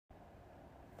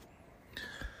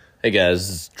Hey guys,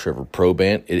 this is Trevor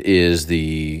Probant. It is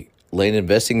the Lane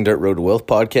Investing Dirt Road to Wealth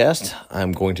podcast.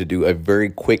 I'm going to do a very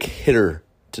quick hitter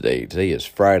today. Today is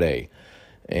Friday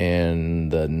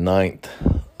and the 9th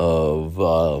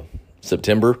of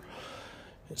September.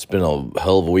 It's been a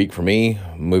hell of a week for me,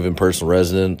 moving personal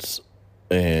residence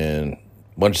and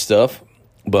a bunch of stuff.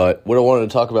 But what I wanted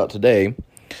to talk about today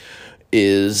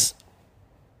is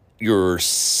your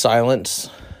silence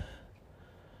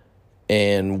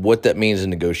and what that means in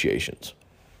negotiations.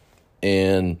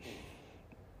 And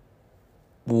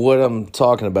what I'm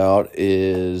talking about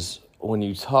is when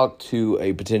you talk to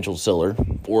a potential seller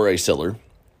or a seller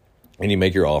and you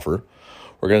make your offer,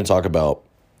 we're going to talk about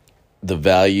the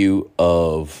value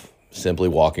of simply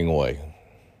walking away.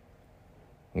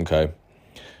 Okay?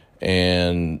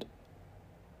 And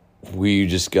we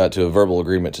just got to a verbal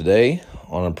agreement today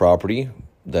on a property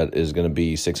that is going to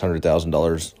be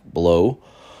 $600,000 below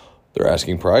their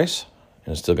asking price,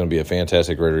 and it's still going to be a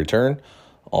fantastic rate of return.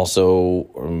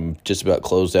 Also, just about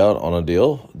closed out on a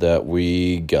deal that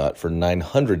we got for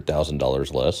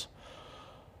 $900,000 less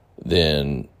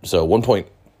than, so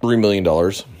 $1.3 million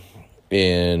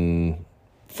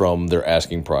from their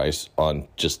asking price on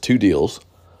just two deals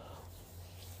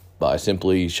by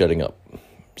simply shutting up.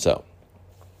 So,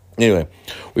 anyway,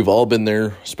 we've all been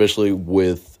there, especially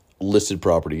with listed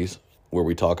properties where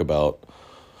we talk about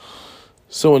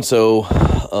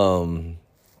so-and-so,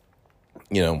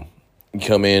 you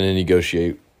come in and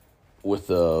negotiate with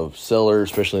the seller,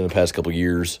 especially in the past couple of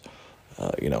years.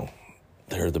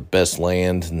 They're the best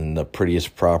land and the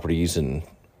prettiest properties, and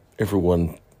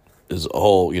everyone is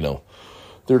all,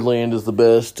 their land is the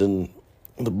best, and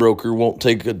the broker won't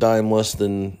take a dime less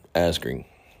than asking.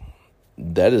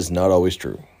 That is not always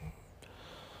true,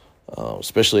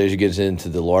 especially as you get into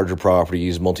the larger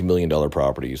properties, multi-million-dollar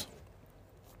properties.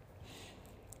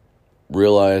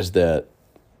 Realize that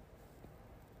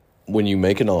when you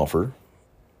make an offer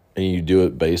and you do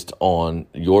it based on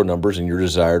your numbers and your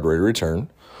desired rate of return,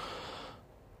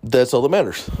 that's all that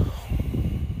matters.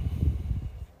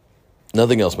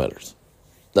 Nothing else matters.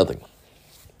 Nothing.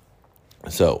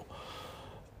 So,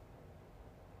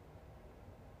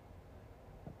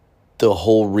 the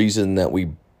whole reason that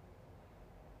we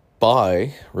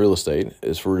buy real estate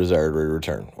is for desired rate of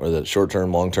return, whether that's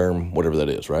short-term, long-term, whatever that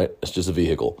is, right? It's just a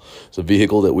vehicle. It's a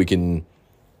vehicle that we can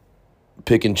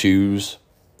pick and choose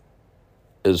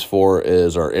as far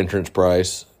as our entrance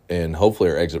price and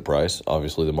hopefully our exit price.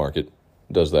 Obviously, the market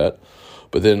does that.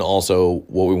 But then also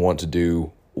what we want to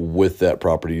do with that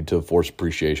property to force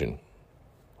appreciation.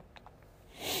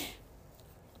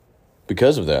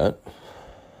 Because of that,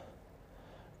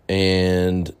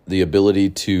 and the ability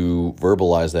to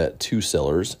verbalize that to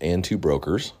sellers and to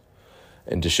brokers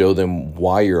and to show them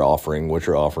why you're offering what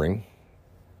you're offering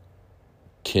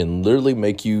can literally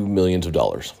make you millions of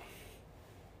dollars.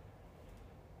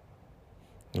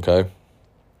 Okay?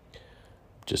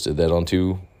 Just did that on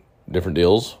two different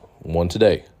deals, one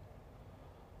today.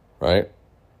 Right?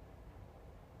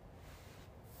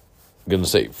 I'm going to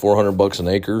say $400 an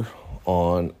acre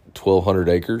on 1,200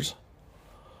 acres.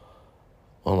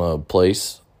 On a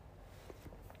place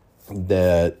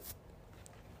that,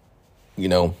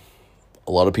 a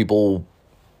lot of people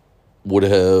would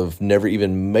have never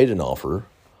even made an offer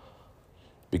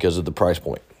because of the price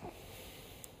point.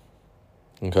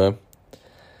 Okay?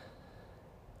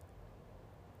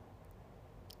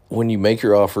 When you make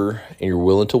your offer and you're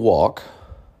willing to walk,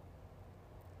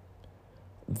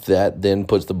 that then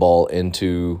puts the ball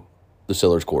into the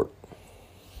seller's court.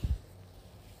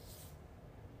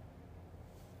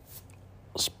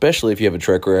 Especially if you have a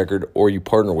track record or you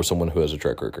partner with someone who has a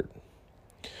track record.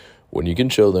 When you can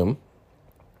show them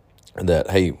that,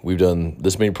 hey, we've done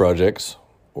this many projects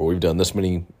or we've done this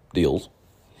many deals,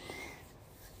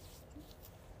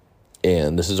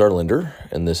 and this is our lender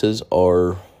and this is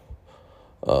our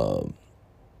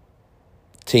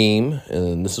team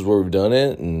and this is where we've done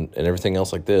it and everything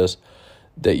else like this,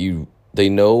 that they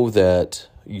know that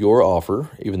your offer,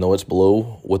 even though it's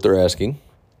below what they're asking,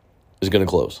 is going to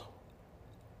close.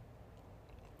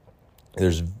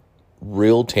 There's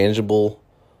real tangible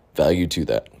value to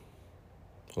that.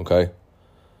 Okay?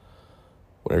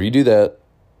 Whenever you do that,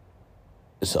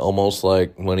 it's almost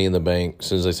like money in the bank as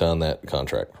soon as they sign that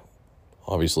contract.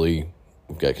 Obviously,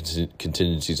 we've got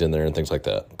contingencies in there and things like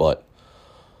that. But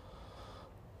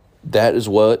that is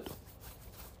what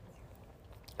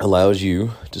allows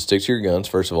you to stick to your guns,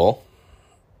 first of all,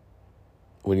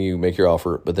 when you make your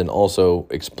offer, but then also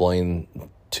explain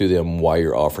to them why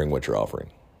you're offering what you're offering.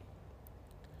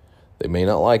 They may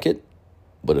not like it,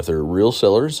 but if they're real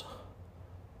sellers,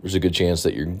 there's a good chance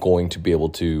that you're going to be able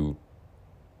to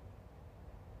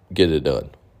get it done.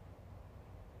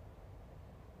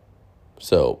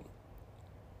 So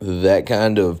that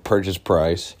kind of purchase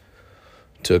price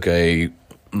took a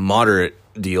moderate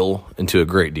deal into a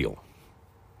great deal.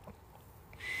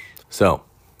 So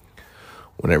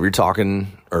whenever you're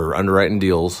talking or underwriting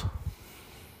deals,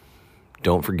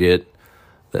 don't forget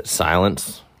that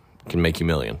silence can make you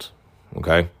millions.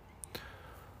 Okay?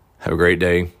 Have a great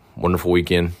day. Wonderful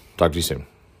weekend. Talk to you soon.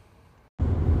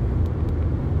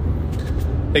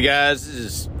 Hey guys, this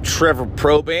is Trevor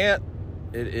Probant.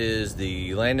 It is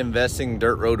the Land Investing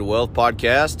Dirt Road to Wealth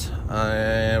podcast.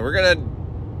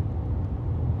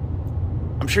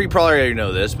 I'm sure you probably already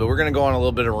know this, but we're going to go on a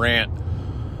little bit of rant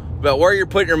about where you're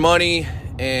putting your money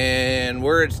and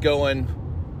where it's going,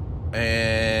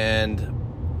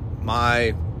 and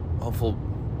my hopeful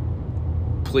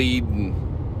plead and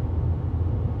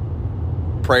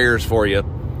prayers for you.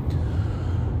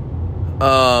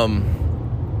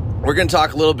 We're going to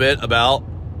talk a little bit about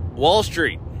Wall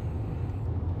Street.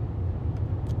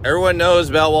 Everyone knows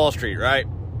about Wall Street, right?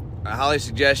 I highly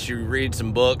suggest you read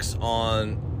some books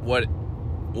on what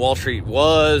Wall Street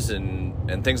was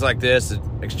and things like this, the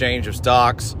exchange of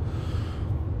stocks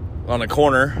on a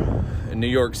corner in New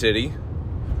York City.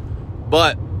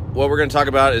 But what we're going to talk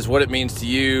about is what it means to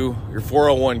you, your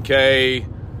 401k,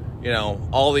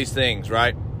 all these things,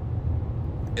 right?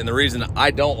 And the reason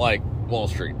I don't like Wall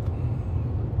Street.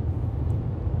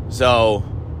 So,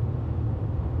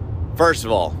 first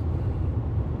of all,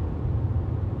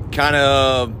 kind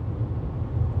of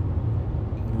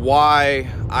why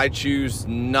I choose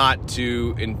not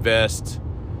to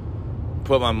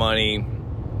put my money,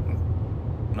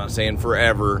 I'm not saying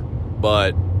forever,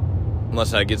 but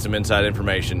unless I get some inside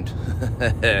information.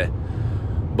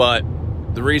 But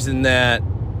the reason that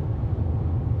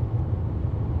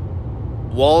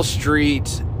Wall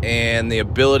Street and the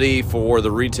ability for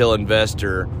the retail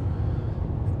investor,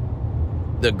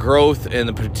 the growth and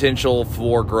the potential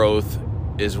for growth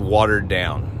is watered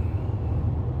down.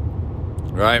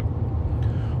 Right?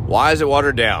 Why is it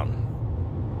watered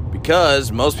down?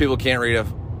 Because most people can't read a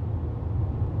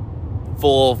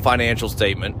full financial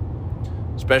statement,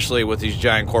 especially with these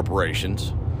giant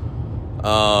corporations.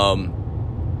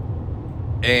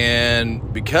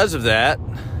 And because of that,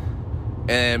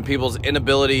 and people's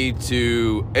inability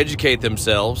to educate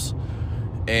themselves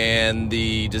and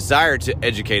the desire to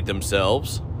educate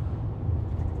themselves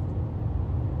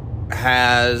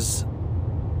has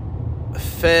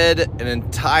fed an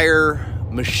entire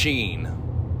machine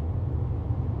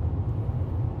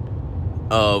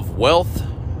of wealth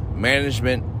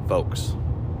management folks.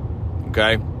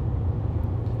 Okay?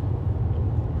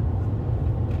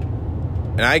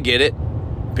 And I get it.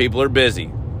 People are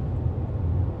busy.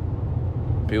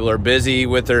 People are busy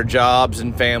with their jobs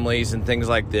and families and things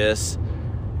like this,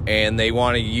 and they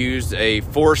want to use a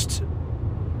forced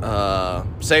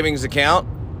savings account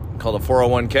called a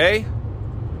 401k,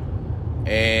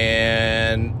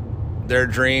 and their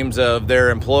dreams of their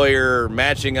employer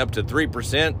matching up to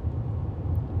 3%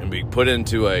 and be put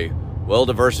into a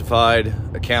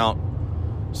well-diversified account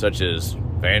such as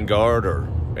Vanguard or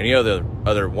any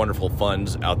other wonderful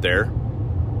funds out there.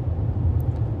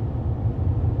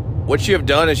 What you have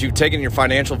done is you've taken your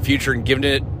financial future and given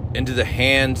it into the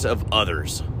hands of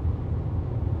others.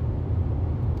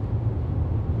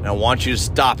 And I want you to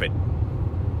stop it.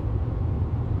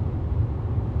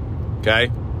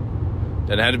 Okay?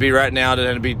 Doesn't have to be right now, doesn't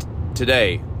have to be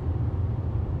today.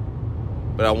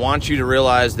 But I want you to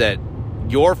realize that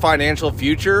your financial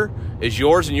future is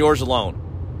yours and yours alone.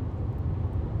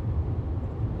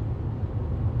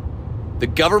 The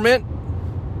government,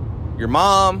 your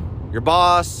mom, your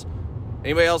boss,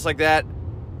 anybody else like that,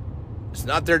 it's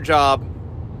not their job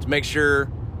to make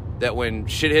sure that when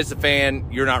shit hits the fan,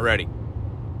 you're not ready.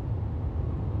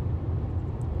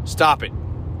 Stop it.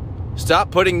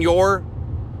 Stop putting your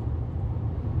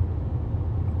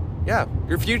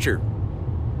future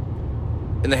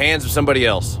in the hands of somebody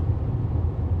else.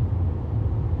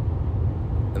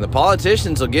 And the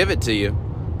politicians will give it to you,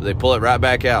 but they pull it right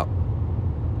back out.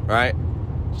 Right?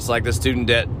 Just like the student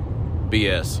debt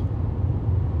BS.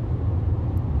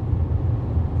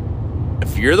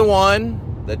 If you're the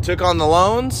one that took on the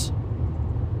loans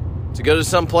to go to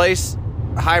some place,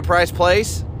 a high-priced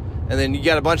place, and then you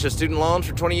got a bunch of student loans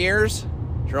for 20 years,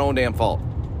 it's your own damn fault.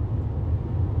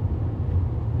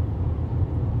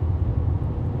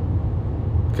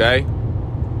 Okay?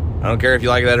 I don't care if you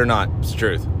like that or not. It's the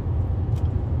truth.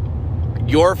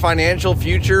 Your financial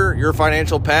future, your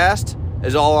financial past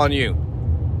is all on you.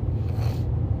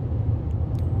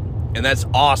 And that's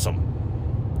awesome.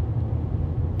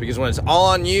 Because when it's all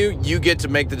on you, you get to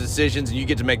make the decisions and you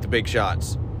get to make the big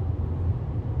shots.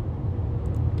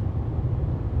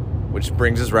 which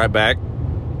brings us right back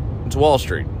to Wall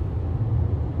Street.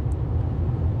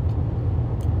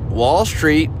 Wall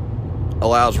Street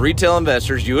allows retail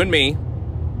investors, you and me,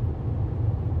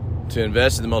 to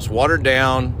invest in the most watered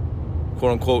down,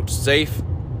 quote unquote, safe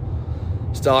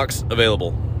stocks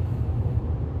available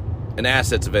and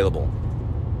assets available.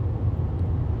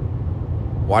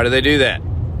 Why do they do that?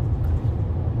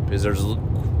 Because there's,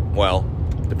 well,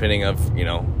 depending of,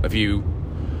 if you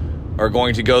are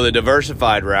going to go the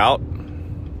diversified route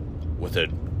with a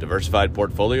diversified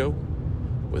portfolio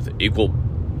with equal,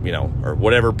 or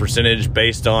whatever percentage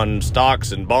based on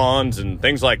stocks and bonds and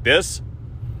things like this.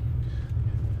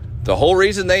 The whole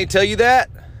reason they tell you that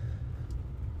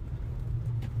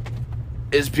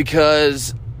is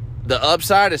because the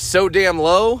upside is so damn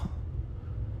low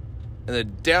and the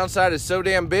downside is so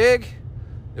damn big,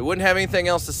 they wouldn't have anything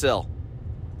else to sell.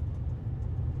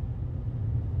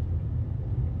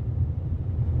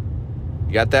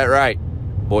 You got that right,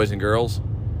 boys and girls.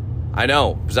 I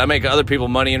know, because I make other people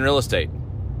money in real estate.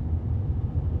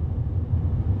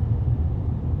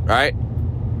 Right?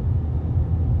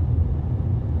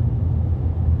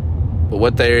 But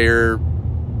what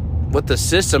the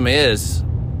system is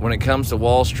when it comes to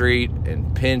Wall Street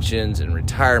and pensions and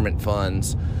retirement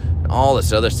funds and all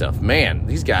this other stuff, man,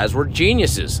 these guys were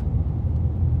geniuses.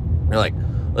 They're like,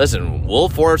 listen, we'll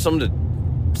force them to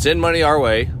send money our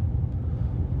way.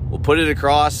 We'll put it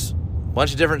across a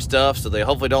bunch of different stuff so they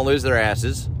hopefully don't lose their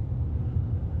asses.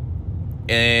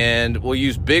 And we'll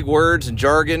use big words and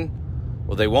jargon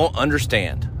well they won't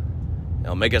understand.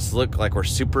 It'll make us look like we're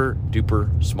super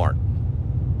duper smart.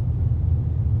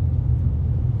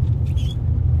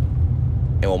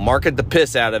 And we'll market the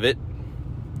piss out of it.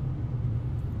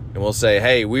 And we'll say,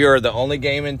 hey, we are the only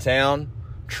game in town.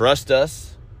 Trust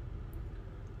us.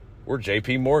 We're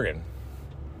JP Morgan.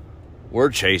 We're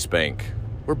Chase Bank.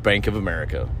 We're Bank of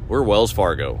America. We're Wells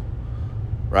Fargo.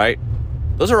 Right?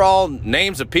 Those are all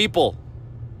names of people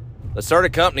that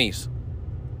started companies.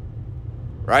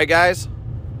 Right, guys?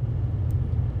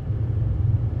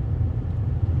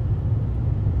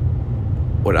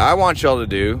 What I want y'all to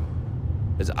do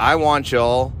is I want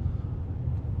y'all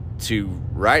to,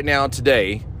 right now,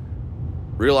 today,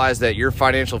 realize that your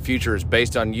financial future is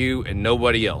based on you and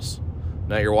nobody else.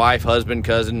 Not your wife, husband,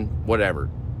 cousin, whatever.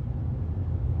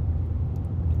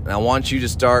 And I want you to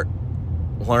start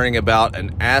learning about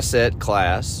an asset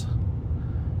class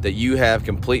that you have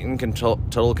complete and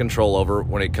total control over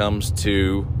when it comes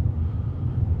to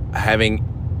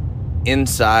having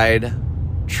inside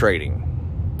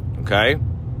trading. Okay?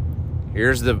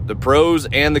 Here's the pros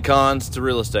and the cons to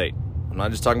real estate. I'm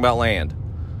not just talking about land.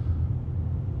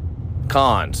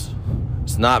 Cons.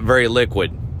 It's not very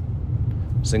liquid.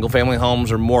 Single-family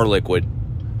homes are more liquid.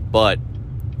 But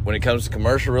when it comes to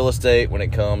commercial real estate, when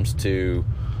it comes to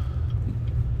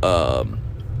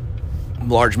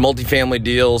large multifamily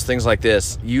deals, things like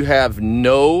this, you have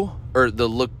the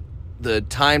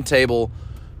timetable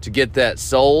to get that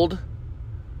sold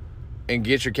and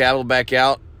get your capital back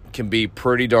out can be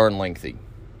pretty darn lengthy.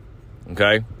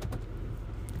 Okay?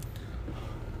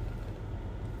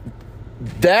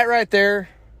 That right there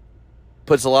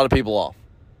puts a lot of people off.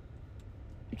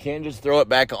 You can't just throw it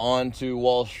back onto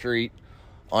Wall Street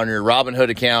on your Robinhood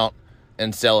account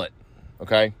and sell it.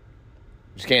 Okay?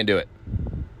 Just can't do it.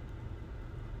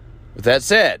 With that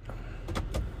said,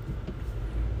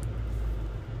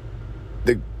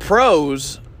 the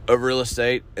pros of real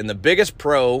estate, and the biggest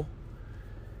pro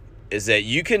is that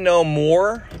you can know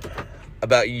more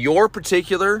about your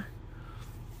particular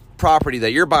property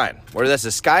that you're buying, whether that's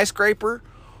a skyscraper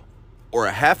or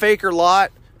a half-acre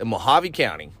lot in Mojave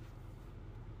County.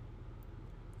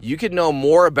 You can know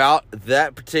more about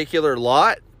that particular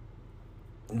lot,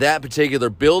 that particular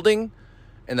building,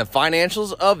 and the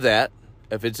financials of that,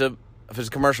 if it's a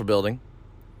commercial building,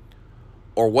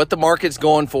 or what the market's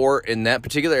going for in that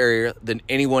particular area than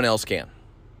anyone else can.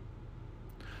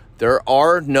 There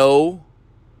are no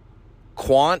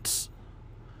quants.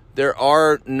 There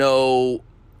are no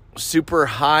super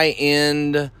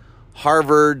high-end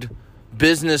Harvard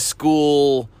Business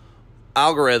School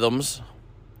algorithms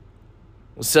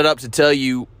set up to tell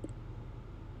you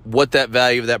what that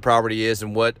value of that property is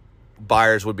and what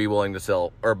buyers would be willing to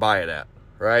sell or buy it at,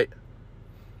 right?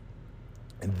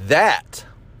 That,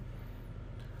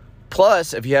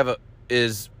 plus, if you have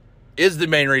is the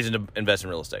main reason to invest in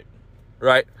real estate,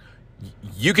 right?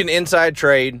 You can inside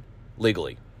trade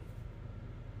legally,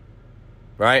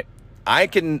 right? I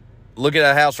can look at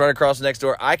a house right across the next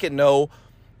door. I can know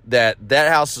that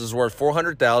house is worth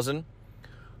 $400,000,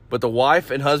 but the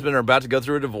wife and husband are about to go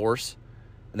through a divorce,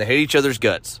 and they hate each other's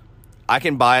guts. I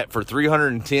can buy it for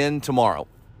 $310,000 tomorrow.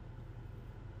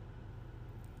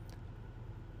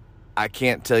 I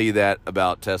can't tell you that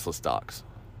about Tesla stocks.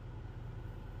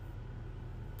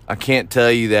 I can't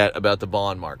tell you that about the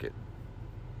bond market.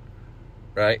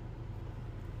 Right?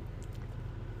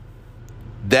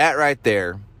 That right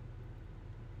there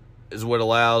is what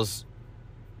allows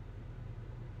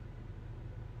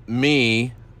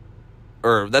me,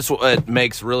 or that's what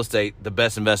makes real estate the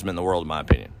best investment in the world, in my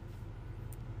opinion.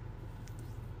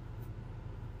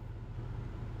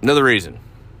 Another reason,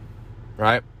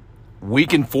 right? We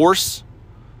can force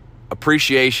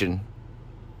appreciation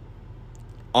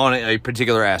on a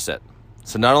particular asset.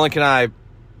 So not only can I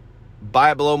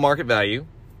buy it below market value,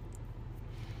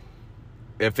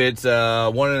 if it's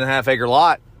a 1.5 acre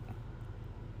lot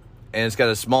and it's got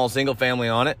a small single family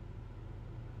on it,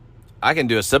 I can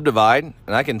do a subdivide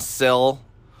and I can sell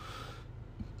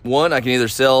one. I can either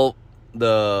sell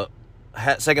the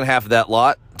second half of that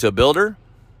lot to a builder,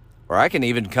 or I can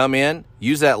even come in,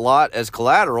 use that lot as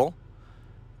collateral,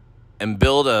 and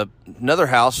build another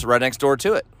house right next door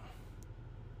to it.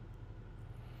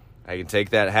 I can take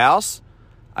that house,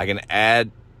 I can add,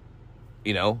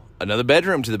 another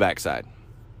bedroom to the backside.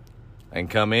 I can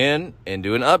come in and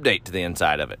do an update to the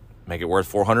inside of it, make it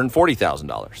worth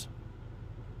 $440,000.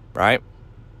 Right?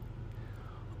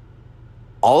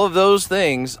 All of those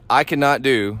things I cannot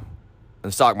do in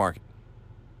the stock market.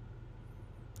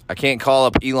 I can't call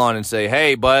up Elon and say,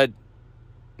 hey, bud,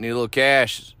 need a little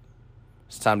cash.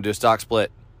 It's time to do a stock split.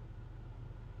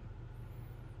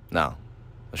 No.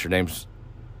 Unless your name's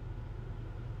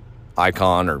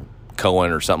Icon or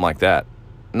Cohen or something like that.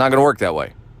 Not going to work that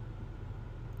way.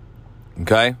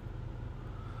 Okay?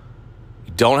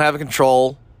 You don't have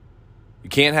control. You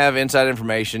can't have inside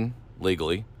information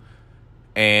legally.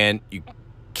 And you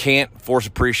can't force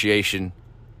appreciation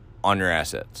on your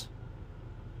assets.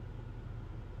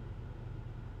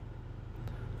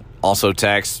 Also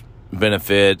tax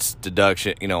benefits,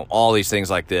 deduction, all these things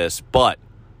like this. But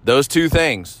those two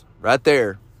things right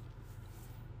there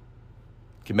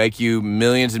can make you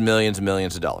millions and millions and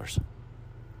millions of dollars.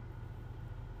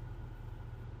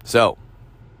 So,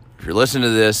 if you're listening to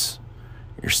this,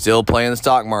 you're still playing the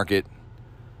stock market,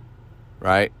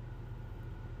 right?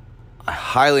 I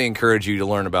highly encourage you to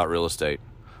learn about real estate.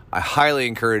 I highly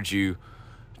encourage you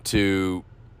to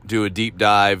do a deep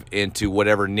dive into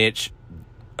whatever niche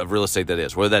of real estate that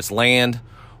is, whether that's land,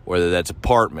 whether that's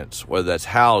apartments, whether that's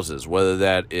houses, whether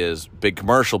that is big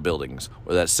commercial buildings,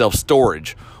 whether that's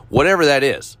self-storage, whatever that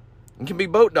is. It can be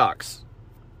boat docks.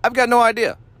 I've got no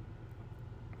idea.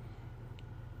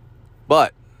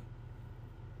 But,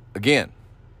 again,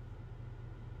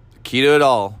 the key to it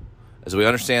all is we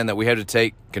understand that we have to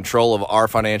take control of our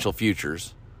financial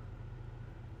futures.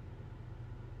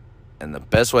 And the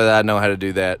best way that I know how to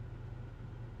do that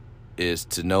is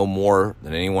to know more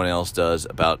than anyone else does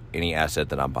about any asset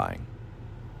that I'm buying.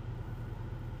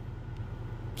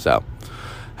 So,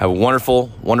 have a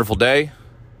wonderful, wonderful day.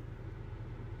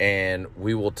 And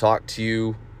we will talk to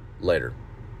you later.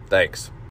 Thanks.